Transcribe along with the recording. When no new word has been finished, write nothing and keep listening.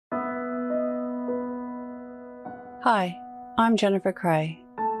Hi, I'm Jennifer Cray.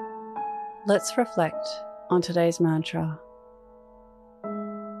 Let's reflect on today's mantra.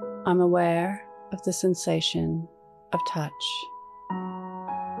 I'm aware of the sensation of touch.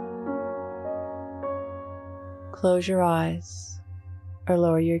 Close your eyes or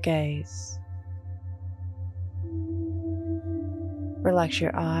lower your gaze. Relax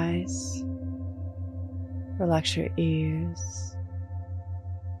your eyes, relax your ears,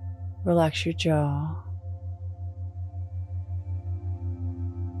 relax your jaw.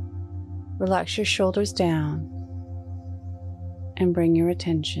 Relax your shoulders down and bring your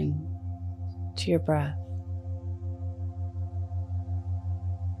attention to your breath.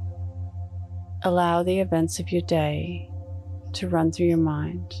 Allow the events of your day to run through your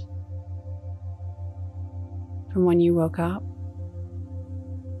mind. From when you woke up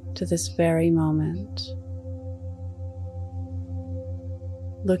to this very moment,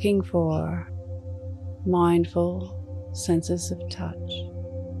 looking for mindful senses of touch.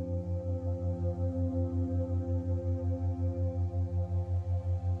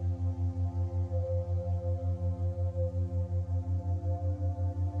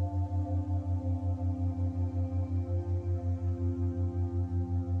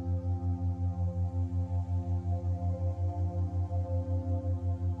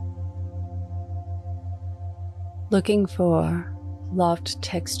 Looking for loved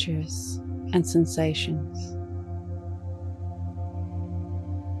textures and sensations.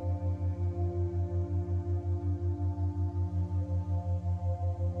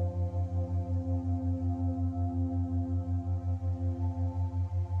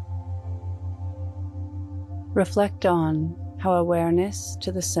 Reflect on how awareness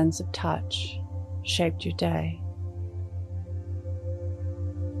to the sense of touch shaped your day.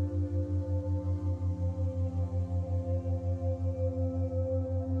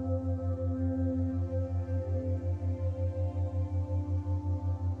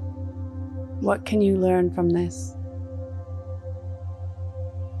 What can you learn from this?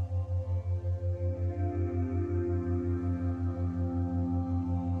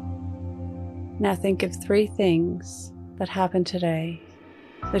 Now think of 3 things that happened today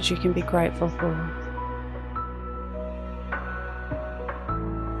that you can be grateful for.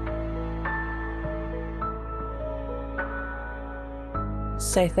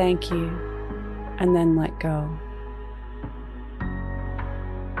 Say thank you and then let go.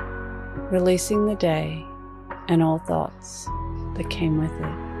 Releasing the day and all thoughts that came with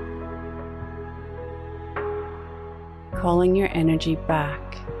it. Calling your energy back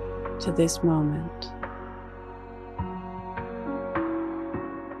to this moment.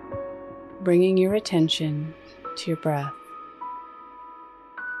 Bringing your attention to your breath.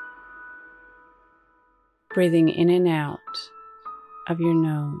 Breathing in and out of your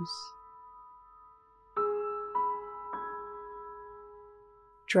nose.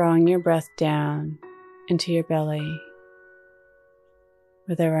 Drawing your breath down into your belly,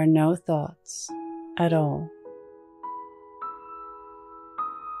 where there are no thoughts at all.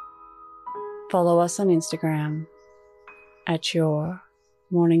 Follow us on Instagram at Your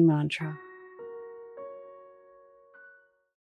Morning Mantra.